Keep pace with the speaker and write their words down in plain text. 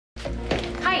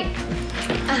Hi.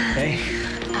 Hey.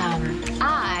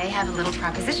 I have a little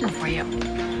proposition for you.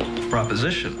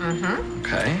 Proposition? Mm-hmm.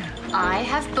 Okay. I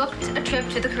have booked a trip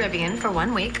to the Caribbean for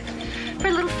 1 week for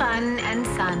a little fun and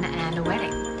sun and a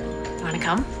wedding. You want to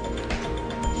come?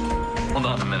 Hold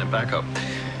on a minute, back up.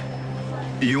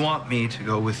 You want me to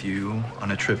go with you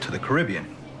on a trip to the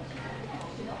Caribbean?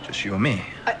 Just you and me?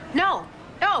 No,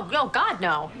 God,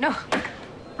 no.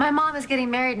 My mom is getting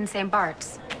married in St.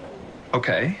 Bart's.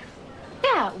 Okay.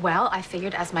 Yeah, well, I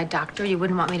figured as my doctor, you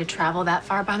wouldn't want me to travel that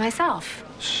far by myself.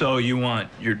 So you want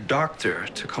your doctor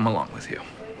to come along with you?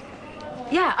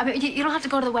 Yeah, I mean, you don't have to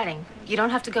go to the wedding. You don't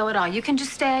have to go at all. You can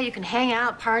just stay, you can hang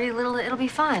out, party a little, it'll be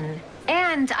fun.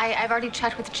 And I've already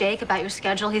checked with Jake about your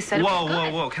schedule. He said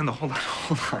Whoa, Kendall, hold on.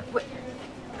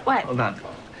 What? Hold on.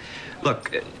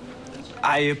 Look,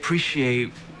 I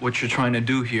appreciate what you're trying to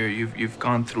do here. You've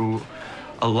gone through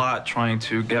a lot trying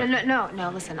to get...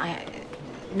 No, listen,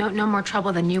 no more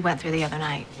trouble than you went through the other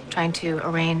night, trying to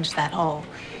arrange that whole,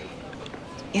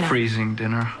 Freezing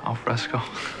dinner al fresco.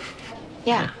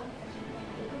 Yeah.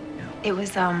 It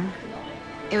was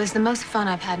the most fun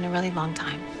I've had in a really long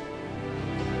time.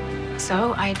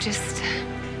 So I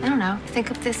don't know,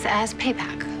 think of this as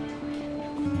payback.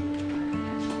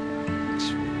 It's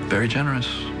very generous.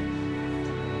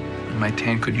 My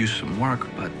tan could use some work,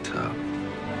 but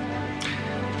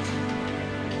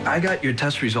I got your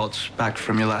test results back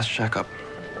from your last checkup.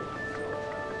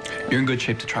 You're in good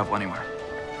shape to travel anywhere.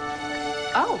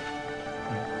 Oh.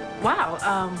 Wow.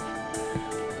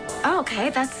 Oh,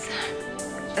 okay, that's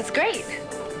great.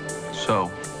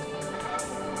 So,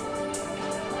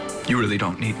 you really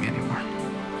don't need me anymore.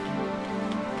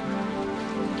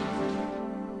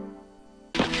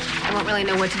 I won't really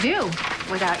know what to do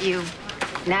without you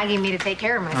nagging me to take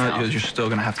care of myself. You're still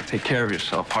gonna have to take care of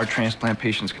yourself. Heart transplant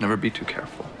patients can never be too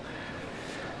careful.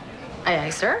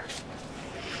 Aye, sir.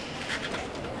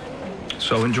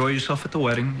 So enjoy yourself at the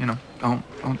wedding, Don't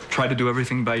try to do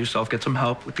everything by yourself. Get some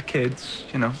help with the kids,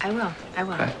 I will.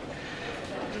 Okay.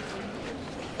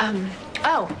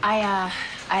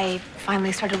 I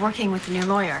finally started working with the new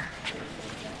lawyer.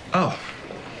 Oh.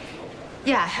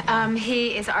 Yeah,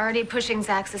 he is already pushing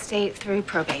Zach's estate through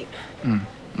probate.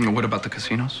 What about the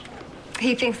casinos?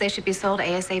 He thinks they should be sold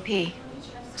ASAP.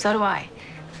 So do I.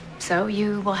 So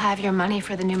you will have your money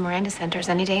for the new Miranda centers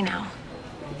any day now.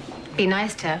 Be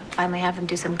nice to finally have them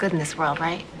do some good in this world,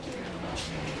 right?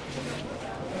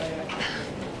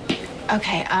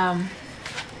 Okay, I'm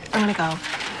gonna go.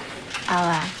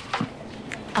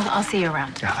 I'll see you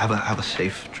around. Yeah, have a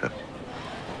safe trip.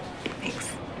 Thanks.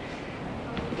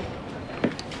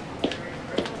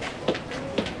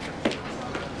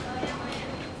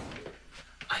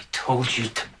 I told you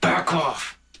to back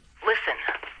off. Listen,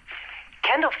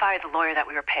 Kendall fired the lawyer that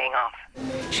we were paying off.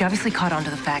 She obviously caught on to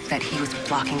the fact that he was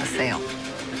blocking the sale.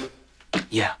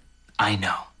 Yeah, I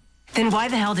know. Then why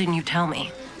the hell didn't you tell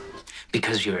me?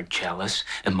 Because you're a jealous,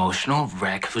 emotional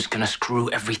wreck who's gonna screw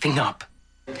everything up.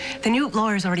 The new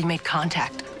lawyer's already made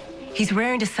contact. He's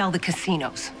raring to sell the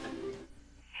casinos.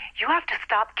 You have to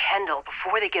stop Kendall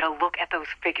before they get a look at those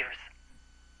figures.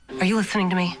 Are you listening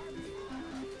to me?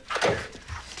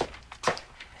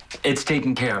 It's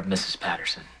taken care of, Mrs.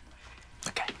 Patterson.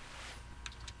 Okay.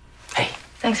 Hey.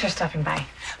 Thanks for stopping by.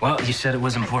 Well, you said it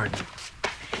was important.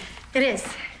 It is.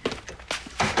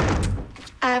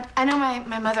 I know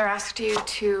my mother asked you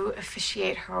to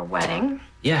officiate her wedding.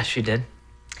 Yeah, she did.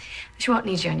 She won't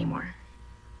need you anymore.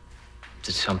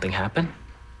 Did something happen?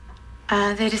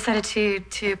 They decided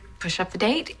to push up the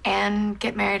date and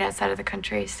get married outside of the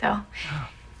country, so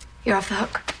you're off the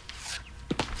hook.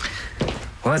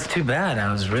 Well, that's too bad.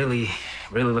 I was really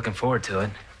looking forward to it.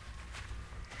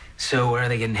 So where are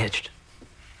they getting hitched?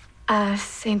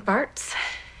 St. Bart's.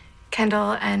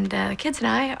 Kendall and the kids and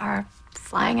I are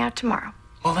flying out tomorrow.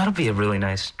 Well, that'll be a really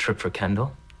nice trip for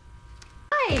Kendall.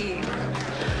 Hi.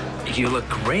 You look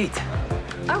great.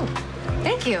 Oh,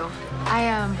 thank you.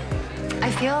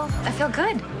 I feel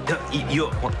good.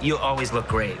 You always look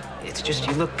great. It's just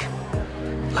you look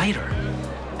lighter.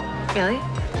 Really?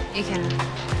 You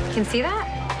can see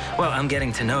that? Well, I'm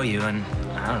getting to know you, and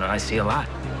I don't know, I see a lot.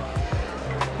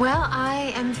 Well,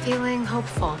 I am feeling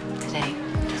hopeful today.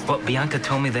 Well, Bianca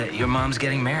told me that your mom's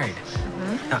getting married.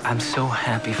 I'm so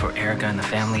happy for Erica and the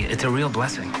family. It's a real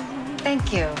blessing.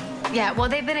 Thank you. Yeah, well,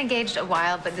 they've been engaged a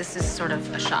while, but this is sort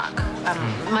of a shock.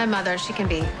 My mother, she can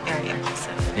be very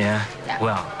impulsive. Yeah? Yeah.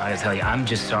 Well, I gotta tell you, I'm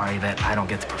just sorry that I don't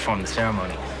get to perform the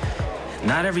ceremony.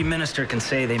 Not every minister can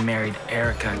say they married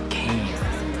Erica Kane.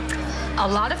 A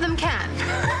lot of them can.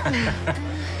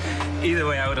 Either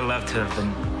way, I would have loved to have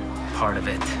been part of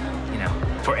it,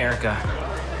 for Erica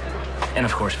And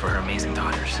of course, for her amazing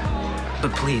daughters.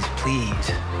 But please,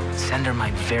 please, send her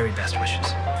my very best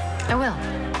wishes. I will.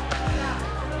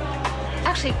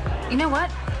 Actually, you know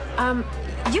what?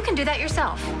 You can do that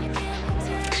yourself.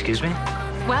 Excuse me?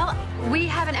 Well, we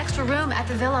have an extra room at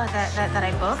the villa that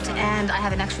I booked, and I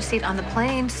have an extra seat on the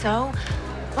plane, so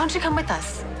why don't you come with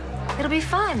us? It'll be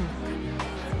fun.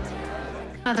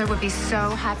 Mother would be so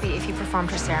happy if you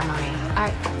performed her ceremony.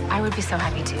 I would be so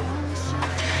happy too.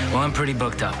 Well, I'm pretty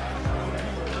booked up.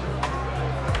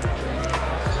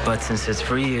 But since it's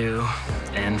for you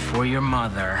and for your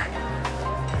mother,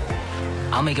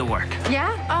 I'll make it work.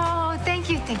 Yeah? Oh, thank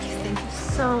you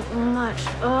so much.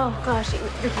 Oh gosh,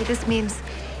 Ricky, this means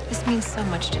so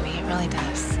much to me. It really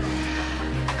does.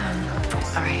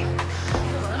 All right.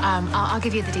 I'll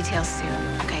give you the details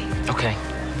soon. Okay. Okay.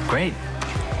 Great.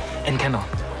 And Kendall,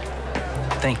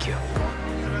 thank you.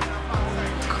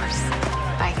 Of course.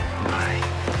 Bye. Bye.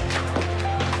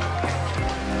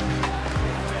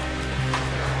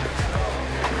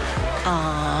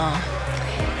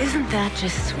 Aw, isn't that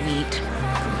just sweet?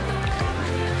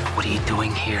 What are you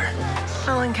doing here?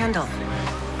 Calling Kendall.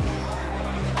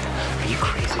 Are you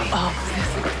crazy? Oh,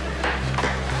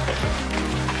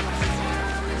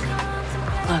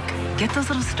 look, get those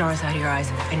little stars out of your eyes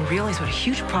and realize what a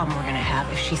huge problem we're gonna have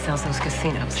if she sells those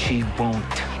casinos. She won't.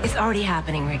 It's already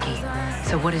happening, Ricky.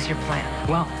 So what is your plan?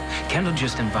 Well, Kendall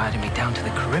just invited me down to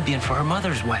the Caribbean for her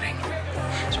mother's wedding.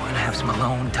 So we're gonna have some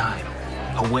alone time,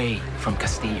 away from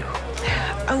Castillo.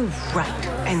 Oh, right.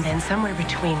 And then somewhere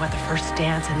between the first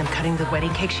dance and them cutting the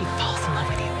wedding cake, she falls in love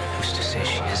with you. Who's to say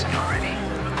she isn't already?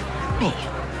 Me.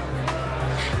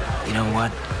 You know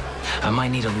what? I might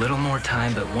need a little more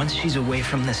time, but once she's away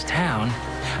from this town,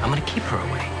 I'm gonna keep her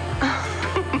away.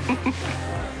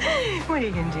 What are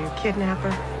you gonna do, kidnap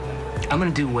her? I'm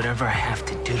gonna do whatever I have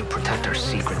to do to protect our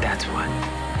secret, that's what.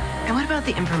 And what about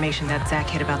the information that Zach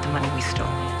hid about the money we stole?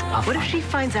 What if she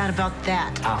finds out about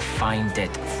that? I'll find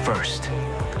it first,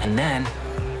 and then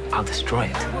I'll destroy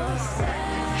it.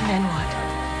 And then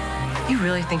what? You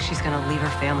really think she's gonna leave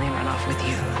her family and run off with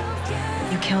you?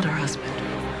 You killed her husband.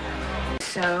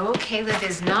 So Caleb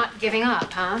is not giving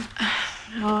up, huh?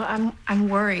 Oh, I'm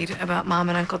worried about Mom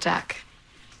and Uncle Jack.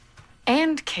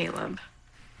 And Caleb.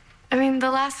 I mean, the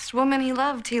last woman he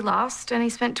loved, he lost, and he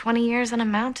spent 20 years on a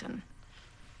mountain.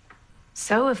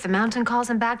 So if the mountain calls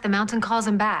him back, the mountain calls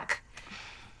him back.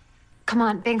 Come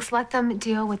on, Binks, let them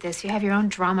deal with this. You have your own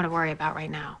drama to worry about right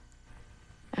now.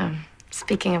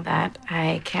 Speaking of that,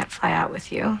 I can't fly out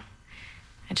with you.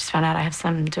 I just found out I have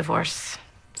some divorce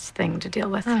thing to deal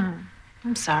with.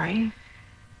 I'm sorry.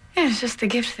 Yeah, it's just the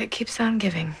gift that keeps on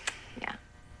giving. Yeah.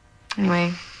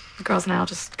 Anyway, the girls and I will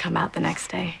just come out the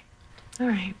next day. All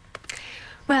right.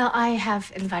 Well, I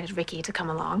have invited Ricky to come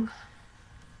along.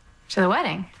 To the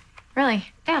wedding?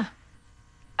 Really? Yeah.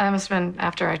 That must have been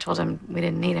after I told him we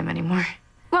didn't need him anymore.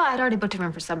 Well, I'd already booked a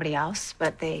room for somebody else,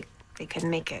 but they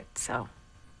couldn't make it, so.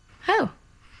 Who?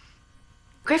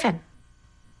 Griffin.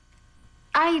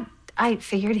 I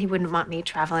figured he wouldn't want me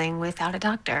traveling without a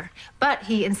doctor, but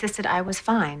he insisted I was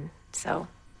fine, so.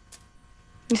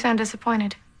 You sound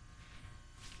disappointed.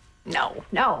 No,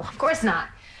 of course not.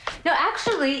 No,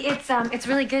 actually, it's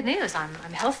really good news. I'm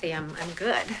healthy. I'm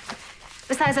good.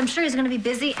 Besides, I'm sure he's going to be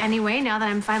busy anyway. Now that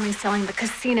I'm finally selling the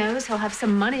casinos, he'll have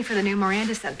some money for the new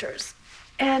Miranda centers,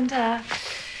 and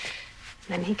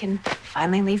then he can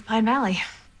finally leave Pine Valley.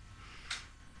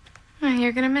 Well,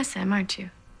 you're going to miss him, aren't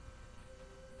you?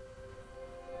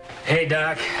 Hey,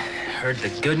 Doc. Heard the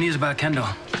good news about Kendall.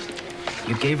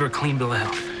 You gave her a clean bill of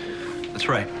health. That's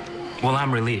right. Well,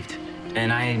 I'm relieved.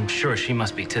 And I'm sure she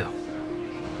must be, too.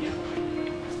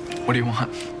 What do you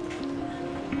want?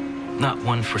 Not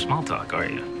one for small talk, are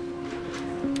you?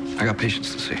 I got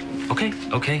patients to see.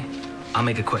 Okay. I'll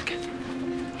make it quick.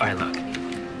 All right, look.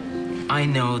 I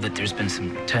know that there's been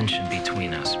some tension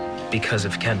between us because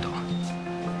of Kendall.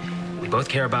 We both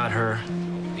care about her.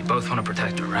 We both want to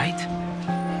protect her, right?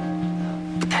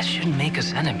 But that shouldn't make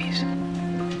us enemies.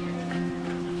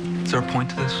 Is there a point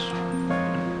to this?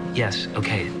 Yes,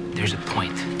 okay, there's a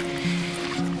point.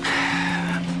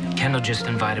 Kendall just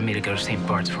invited me to go to St.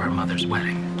 Bart's for her mother's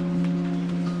wedding.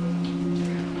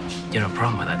 You have no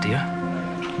problem with that, do you?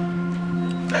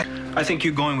 I think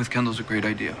you going with Kendall's a great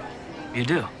idea. You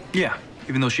do? Yeah,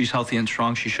 even though she's healthy and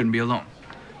strong, she shouldn't be alone.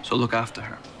 So look after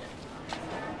her.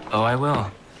 Oh, I will.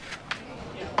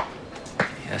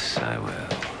 Yes, I will.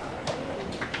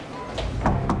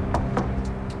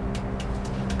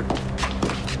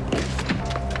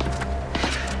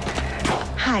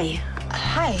 Hi.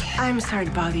 Hi. I'm sorry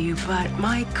to bother you, but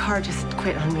my car just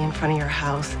quit on me in front of your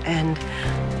house, and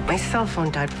my cell phone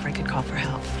died before I could call for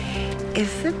help.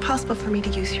 Is it possible for me to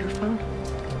use your phone?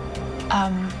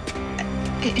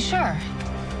 Sure.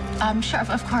 Sure,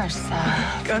 of course.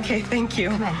 Okay, thank you.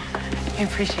 Come in. I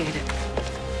appreciate it.